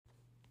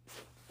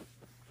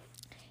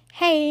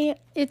Hey,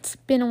 it's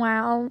been a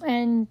while,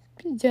 and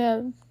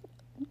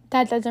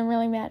that doesn't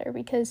really matter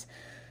because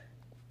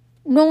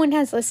no one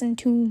has listened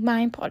to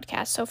my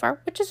podcast so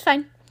far, which is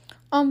fine.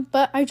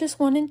 But I just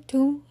wanted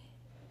to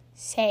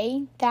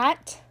say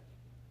that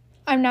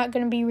I'm not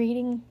going to be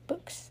reading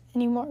books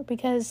anymore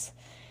because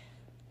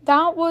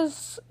that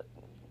was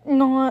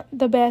not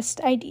the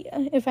best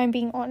idea, if I'm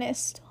being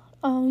honest.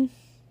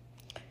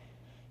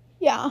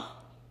 Yeah.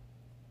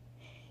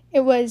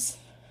 It was...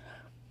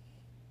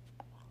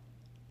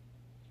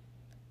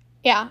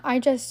 Yeah, I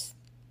just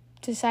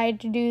decided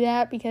to do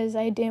that because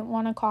I didn't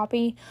want to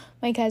copy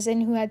my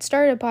cousin who had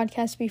started a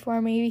podcast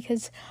before me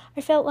because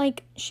I felt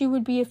like she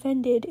would be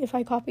offended if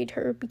I copied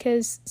her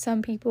because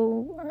some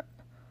people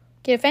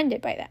get offended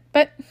by that.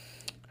 But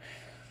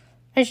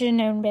I should have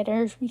known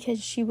better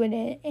because she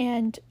wouldn't,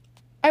 and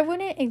I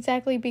wouldn't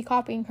exactly be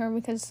copying her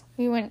because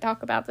we wouldn't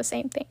talk about the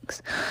same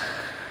things.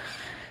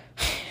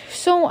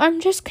 So I'm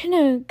just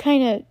gonna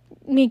kind of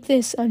make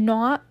this a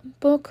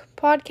not book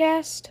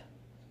podcast.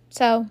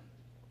 So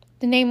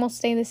the name will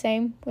stay the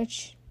same,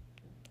 which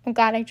I'm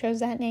glad I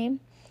chose that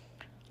name.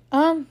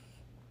 And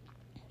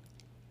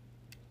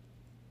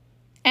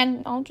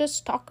I'll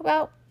just talk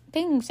about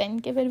things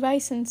and give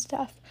advice and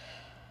stuff.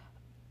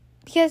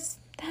 Because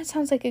that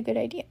sounds like a good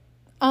idea.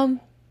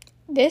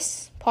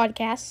 This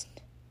podcast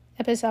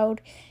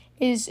episode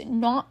is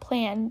not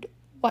planned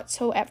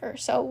whatsoever.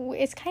 So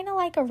it's kind of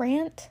like a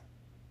rant,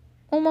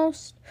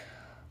 almost.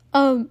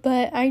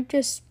 But I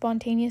just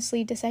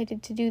spontaneously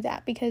decided to do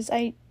that because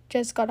I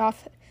just got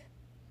off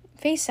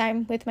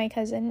FaceTime with my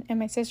cousin, and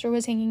my sister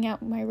was hanging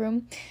out in my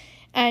room,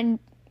 and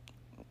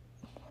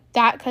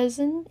that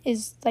cousin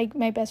is like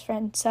my best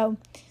friend, so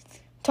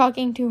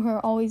talking to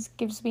her always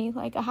gives me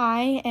like a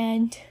high,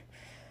 and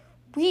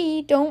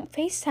we don't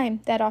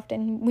FaceTime that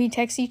often. We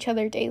text each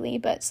other daily,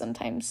 but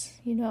sometimes,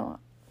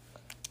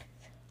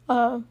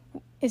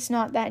 it's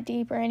not that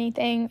deep or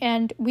anything,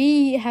 and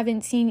we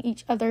haven't seen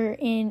each other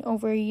in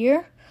over a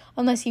year,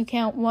 unless you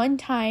count one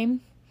time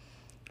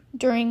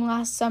during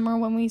last summer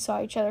when we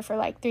saw each other for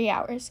like 3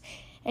 hours.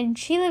 And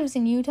she lives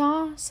in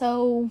Utah,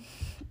 so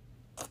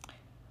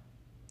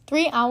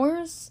 3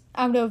 hours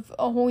out of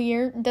a whole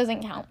year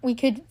doesn't count. We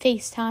could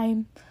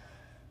FaceTime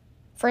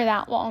for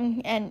that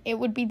long and it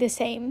would be the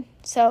same.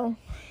 So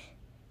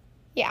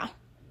yeah.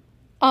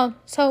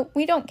 So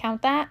we don't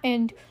count that,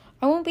 and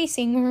I won't be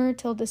seeing her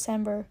till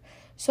December.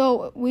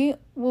 So we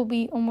will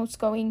be almost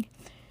going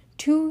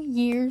 2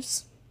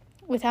 years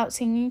without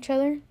seeing each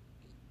other,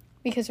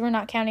 because we're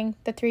not counting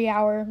the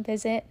 3-hour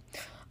visit.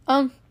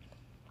 But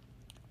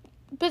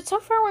so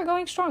far we're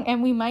going strong,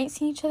 and we might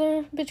see each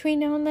other between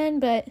now and then,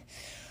 but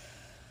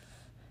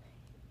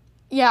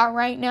yeah,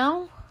 right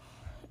now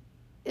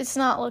it's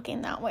not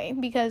looking that way,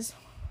 because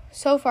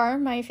so far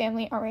my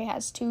family already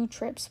has 2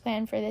 trips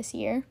planned for this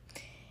year,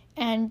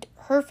 and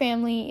her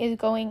family is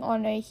going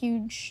on a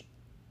huge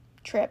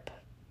trip,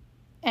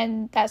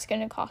 and that's going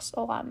to cost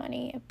a lot of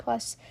money,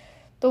 plus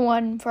the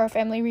one for our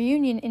family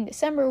reunion in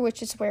December,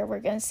 which is where we're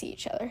going to see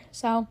each other.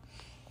 So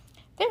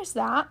there's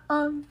that.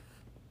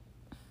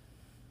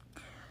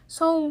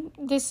 So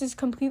this is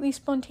completely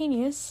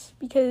spontaneous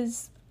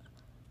because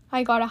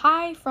I got a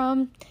high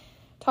from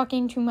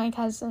talking to my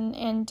cousin,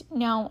 and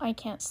now I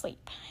can't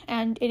sleep.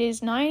 And it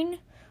is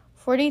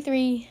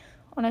 9:43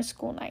 on a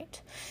school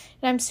night.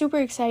 And I'm super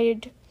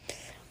excited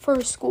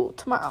for school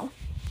tomorrow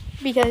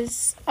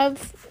because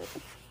of,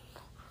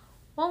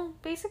 well,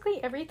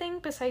 basically everything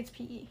besides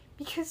PE,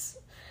 because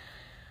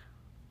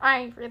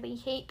I really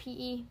hate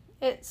PE.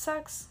 It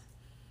sucks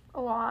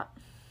a lot.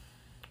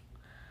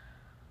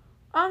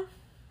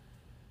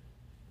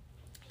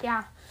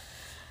 Yeah.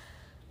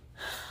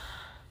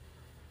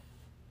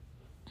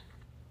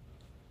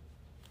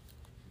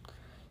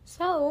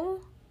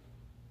 So,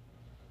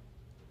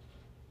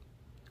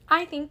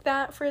 I think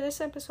that for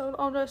this episode,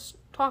 I'll just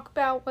talk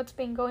about what's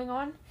been going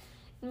on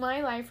in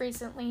my life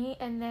recently,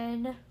 and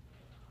then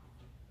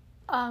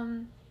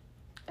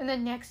the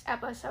next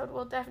episode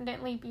will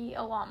definitely be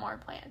a lot more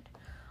planned.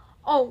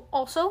 Oh,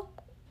 also,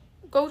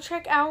 go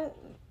check out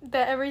the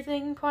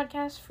Everything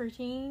podcast for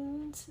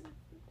teens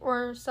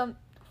or some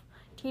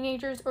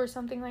teenagers or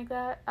something like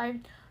that.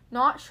 I'm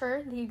not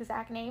sure the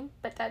exact name,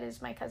 but that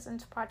is my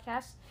cousin's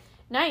podcast.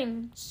 And I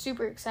am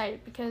super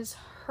excited because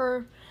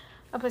her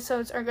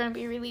episodes are going to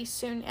be released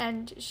soon,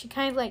 and she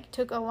kind of like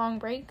took a long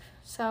break.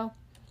 So,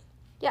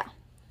 yeah.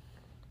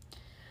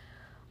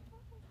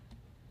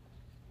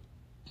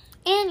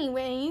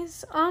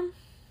 Anyways,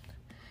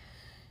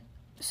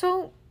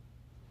 so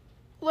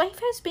life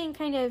has been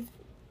kind of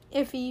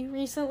iffy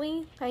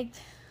recently.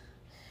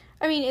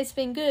 It's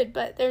been good,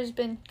 but there's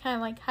been kind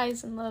of like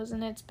highs and lows,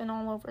 and it's been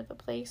all over the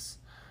place.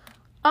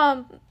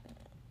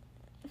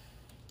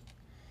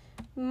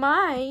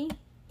 My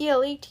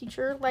ELA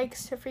teacher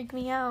likes to freak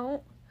me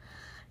out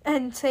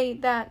and say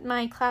that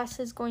my class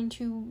is going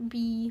to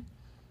be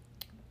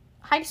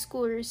high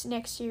schoolers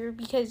next year,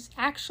 because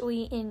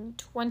actually in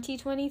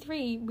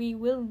 2023 we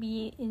will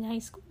be in high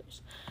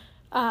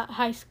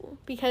school,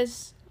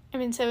 because I'm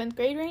in 7th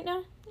grade right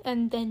now,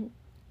 and then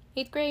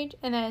 8th grade,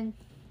 and then,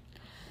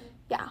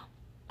 yeah.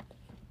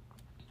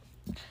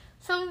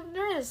 So,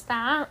 there is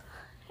that,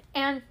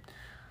 and,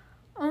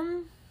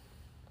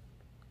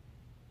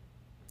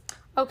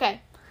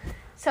 okay,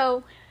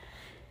 so,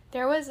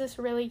 there was this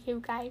really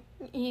cute guy.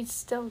 He's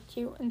still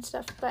cute and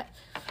stuff, but,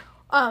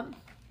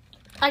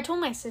 I told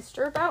my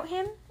sister about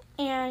him,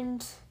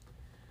 and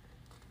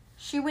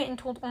she went and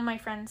told all my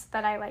friends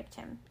that I liked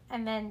him,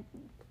 and then,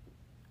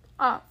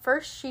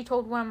 first she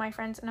told one of my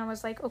friends, and I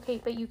was like,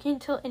 okay, but you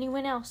can't tell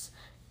anyone else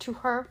to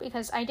her,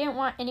 because I didn't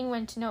want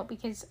anyone to know,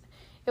 because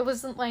it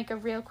wasn't, like, a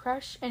real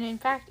crush, and in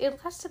fact,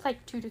 it lasted,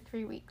 like, 2 to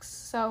 3 weeks,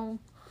 so,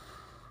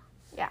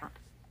 yeah,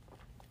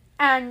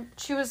 and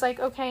she was like,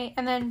 okay,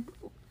 and then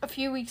a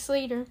few weeks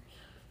later,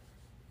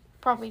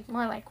 probably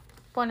more like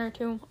 1 or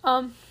 2,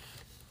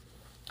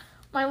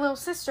 my little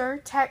sister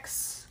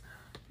texts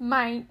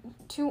my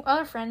 2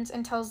 other friends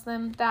and tells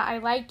them that I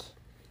like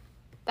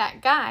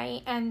that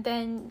guy, and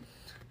then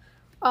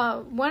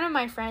one of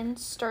my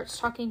friends starts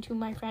talking to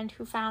my friend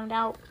who found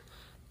out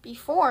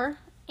before,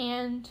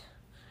 and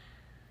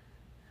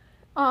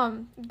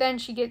then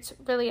she gets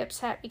really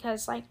upset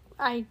because, like,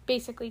 I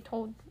basically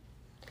told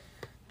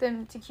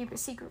them to keep a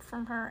secret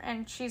from her,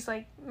 and she's,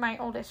 like, my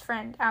oldest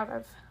friend out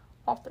of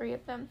all 3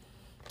 of them,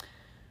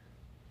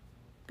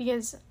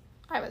 because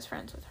I was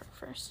friends with her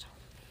first.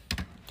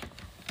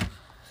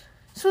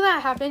 So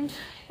that happened.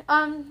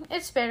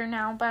 It's better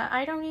now, but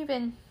I don't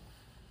even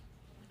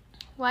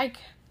like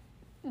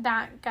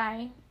that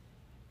guy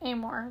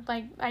anymore.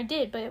 Like, I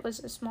did, but it was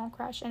a small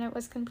crush, and it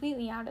was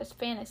completely out of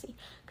fantasy,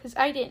 because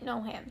I didn't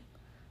know him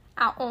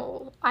at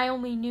all. I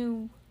only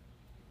knew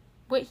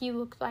what he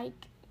looked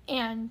like,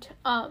 and,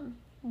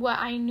 what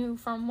I knew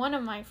from one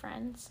of my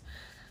friends.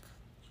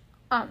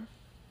 But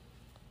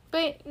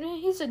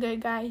he's a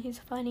good guy. He's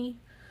funny.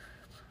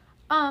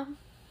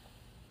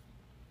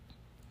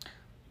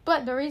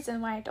 But the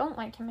reason why I don't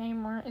like him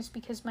anymore is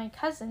because my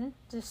cousin,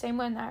 the same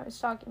one that I was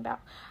talking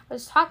about, I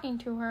was talking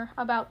to her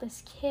about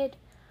this kid.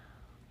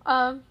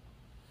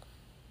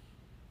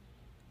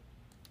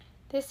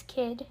 This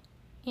kid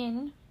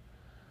in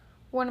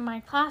one of my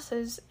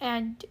classes,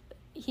 and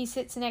he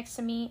sits next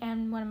to me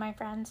and one of my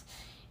friends,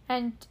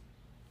 and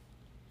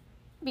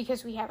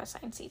because we have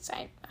assigned seats,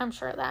 I'm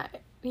sure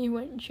that he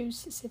wouldn't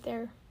choose to sit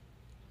there,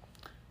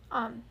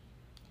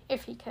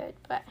 if he could,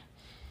 but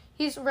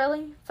he's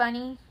really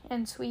funny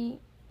and sweet,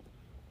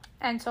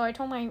 and so I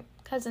told my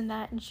cousin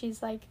that, and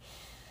she's like,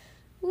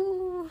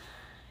 ooh,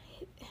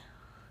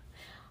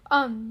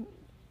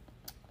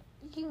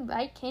 you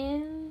like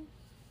him?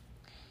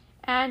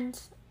 And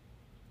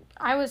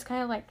I was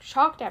kind of, like,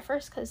 shocked at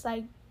first, because,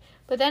 like,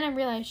 but then I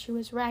realized she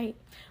was right,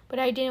 but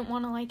I didn't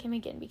want to like him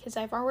again, because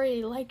I've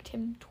already liked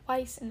him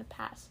twice in the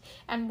past,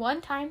 and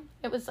one time,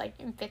 it was, like,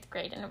 in 5th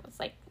grade, and it was,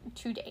 like,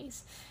 2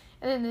 days,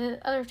 and then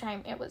the other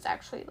time, it was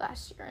actually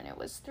last year, and it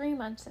was 3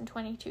 months and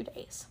 22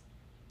 days.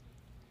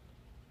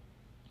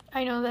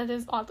 I know that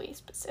is oddly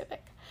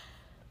specific,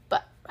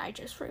 but I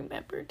just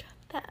remembered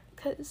that,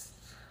 because,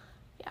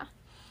 yeah.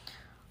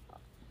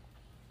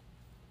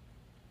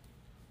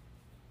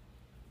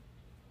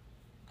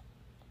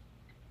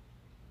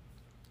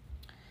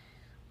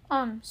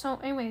 So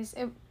anyways,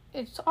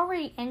 it's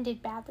already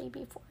ended badly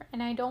before,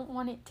 and I don't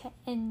want it to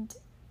end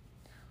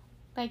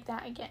like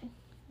that again.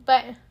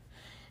 But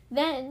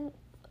then,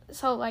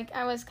 so, like,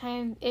 I was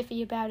kind of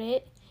iffy about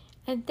it,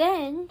 and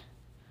then,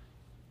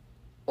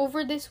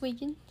 over this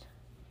weekend,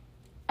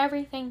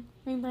 everything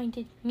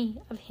reminded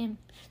me of him.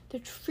 The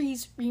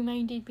trees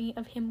reminded me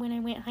of him when I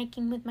went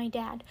hiking with my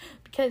dad,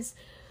 because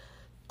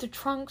the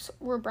trunks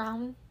were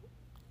brown,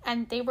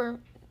 and they were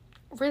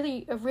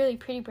really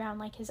pretty brown,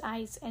 like his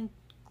eyes, and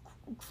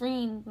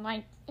green,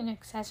 like an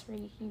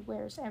accessory he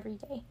wears every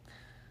day.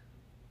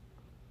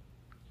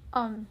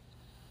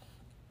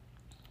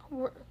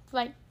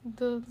 Like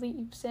the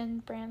leaves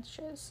and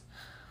branches.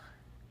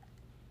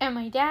 And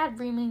my dad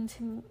reminds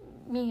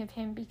me of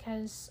him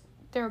because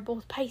they're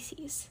both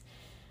Pisces.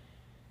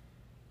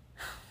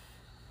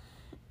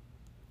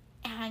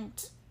 And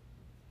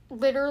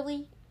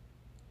literally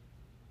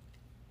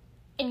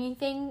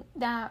anything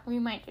that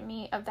reminded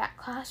me of that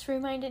class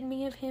reminded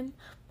me of him.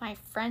 My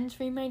friends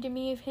reminded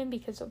me of him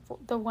because of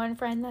the one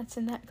friend that's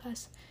in that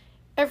class.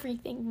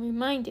 Everything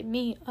reminded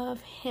me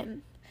of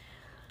him.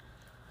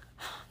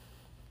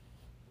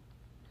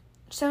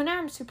 So now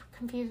I'm super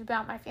confused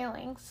about my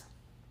feelings.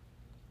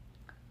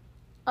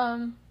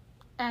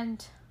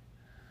 And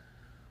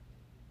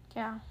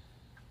yeah.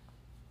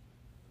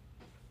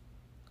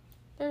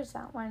 There's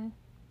that one.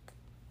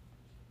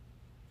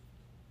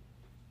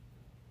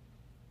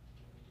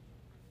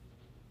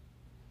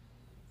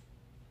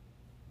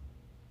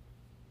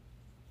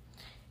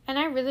 And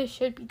I really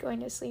should be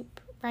going to sleep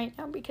right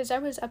now because I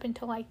was up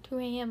until like 2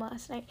 a.m.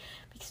 last night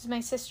because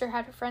my sister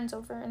had her friends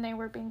over and they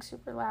were being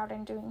super loud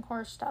and doing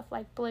horror stuff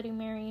like Bloody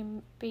Mary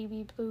and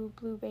Baby Blue,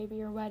 Blue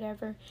Baby or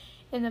whatever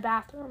in the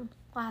bathroom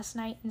last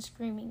night and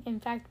screaming. In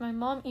fact, my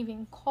mom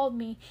even called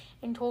me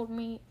and told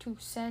me to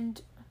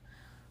send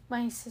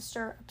my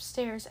sister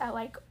upstairs at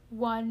like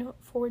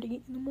 1:40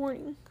 in the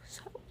morning.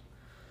 So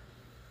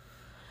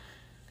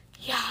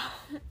Yeah.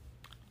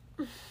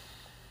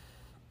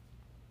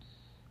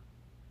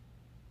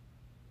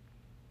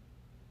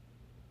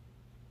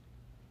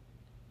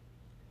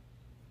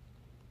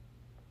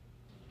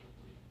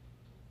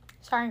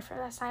 Sorry for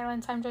that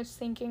silence. I'm just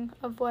thinking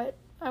of what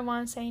I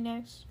want to say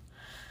next.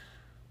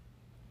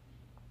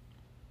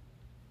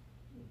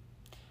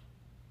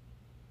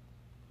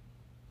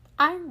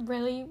 I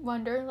really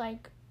wonder,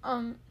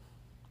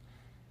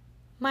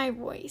 my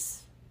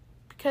voice.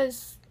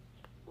 Because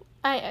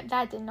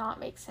that did not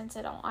make sense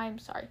at all. I'm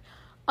sorry.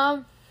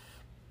 I've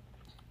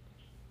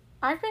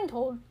been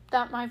told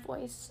that my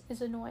voice is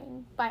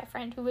annoying by a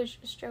friend who was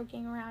just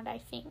joking around, I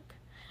think.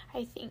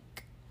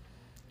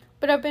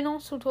 But I've been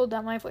also told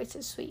that my voice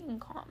is sweet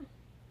and calm.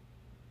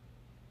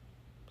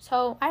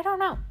 So, I don't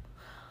know.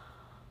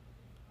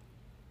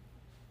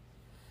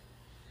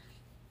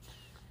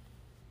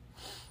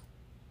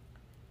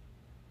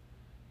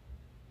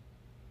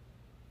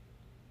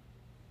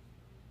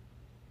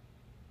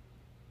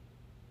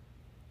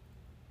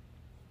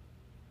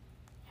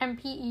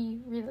 And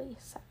PE really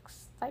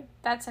sucks.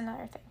 That's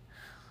another thing.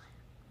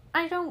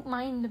 I don't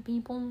mind the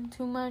people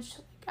too much.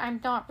 I'm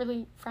not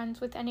really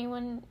friends with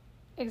anyone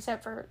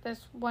except for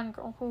this one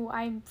girl who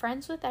I'm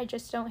friends with. I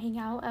just don't hang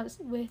out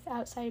with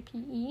outside of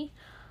PE.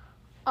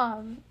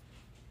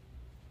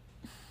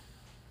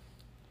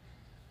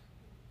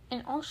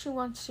 And all she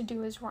wants to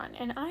do is run.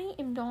 And I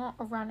am not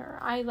a runner.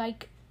 I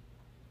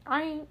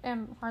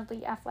am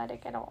hardly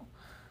athletic at all.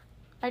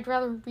 I'd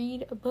rather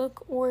read a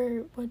book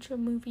or watch a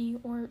movie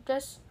or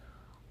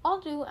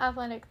I'll do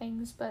athletic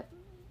things, but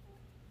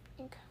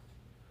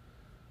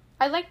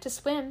I like to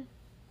swim.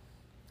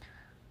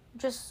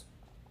 Just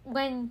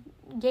when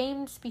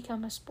games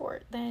become a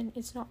sport, then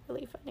it's not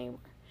really fun anymore.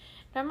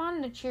 And I'm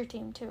on the cheer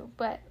team too,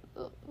 but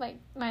my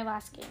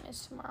last game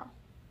is tomorrow.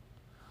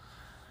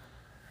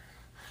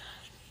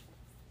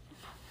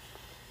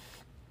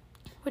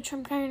 Which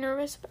I'm kind of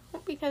nervous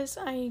about because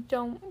I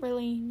don't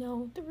really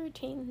know the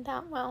routine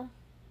that well.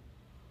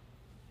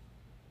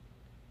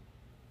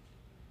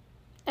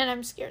 And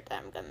I'm scared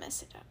that I'm going to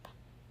mess it up.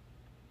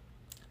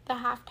 The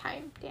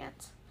halftime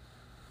dance.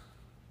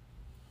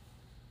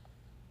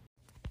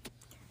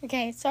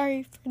 Okay,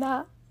 sorry for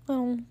that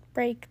little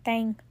break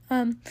thing.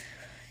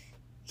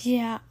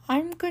 Yeah,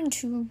 I'm going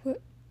to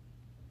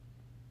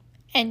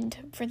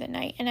end for the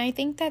night. And I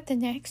think that the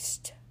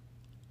next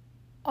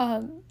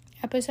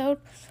episode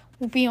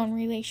will be on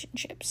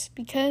relationships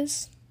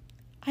because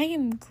I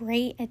am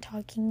great at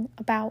talking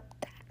about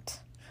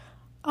that.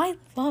 I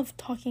love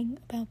talking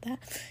about that.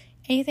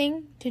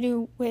 Anything to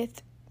do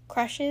with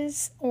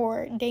crushes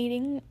or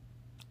dating,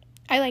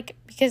 I like it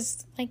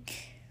because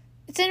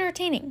it's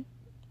entertaining.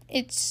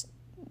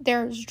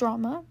 There's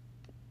drama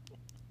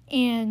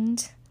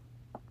and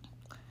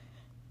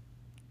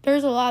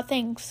there's a lot of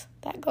things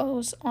that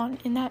goes on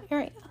in that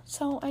area.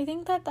 So I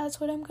think that that's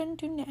what I'm going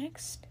to do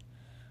next.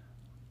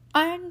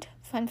 And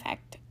fun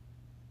fact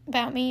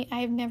about me,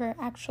 I've never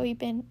actually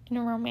been in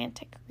a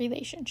romantic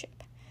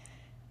relationship.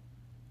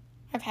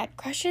 I've had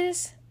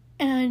crushes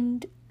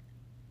and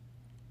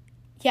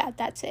yeah,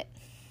 that's it.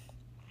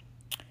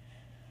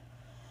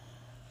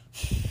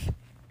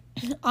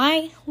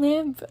 I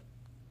live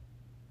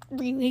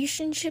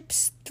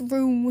relationships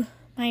through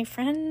my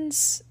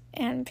friends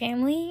and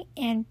family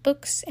and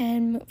books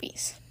and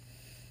movies.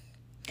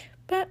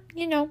 But,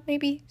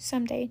 maybe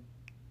someday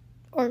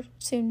or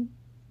soon.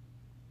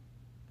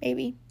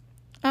 Maybe.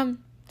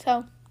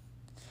 So,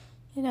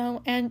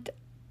 and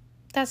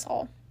that's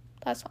all.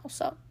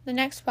 So, the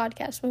next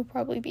podcast will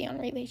probably be on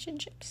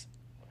relationships.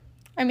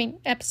 I mean,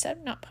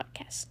 episode, not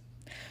podcast.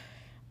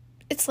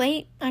 It's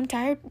late. I'm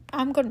tired.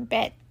 I'm going to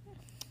bed.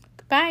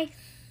 Goodbye.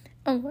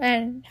 Oh,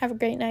 and have a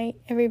great night,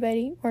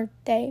 everybody, or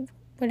day,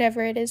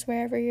 whatever it is,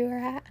 wherever you are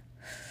at.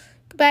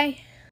 Goodbye.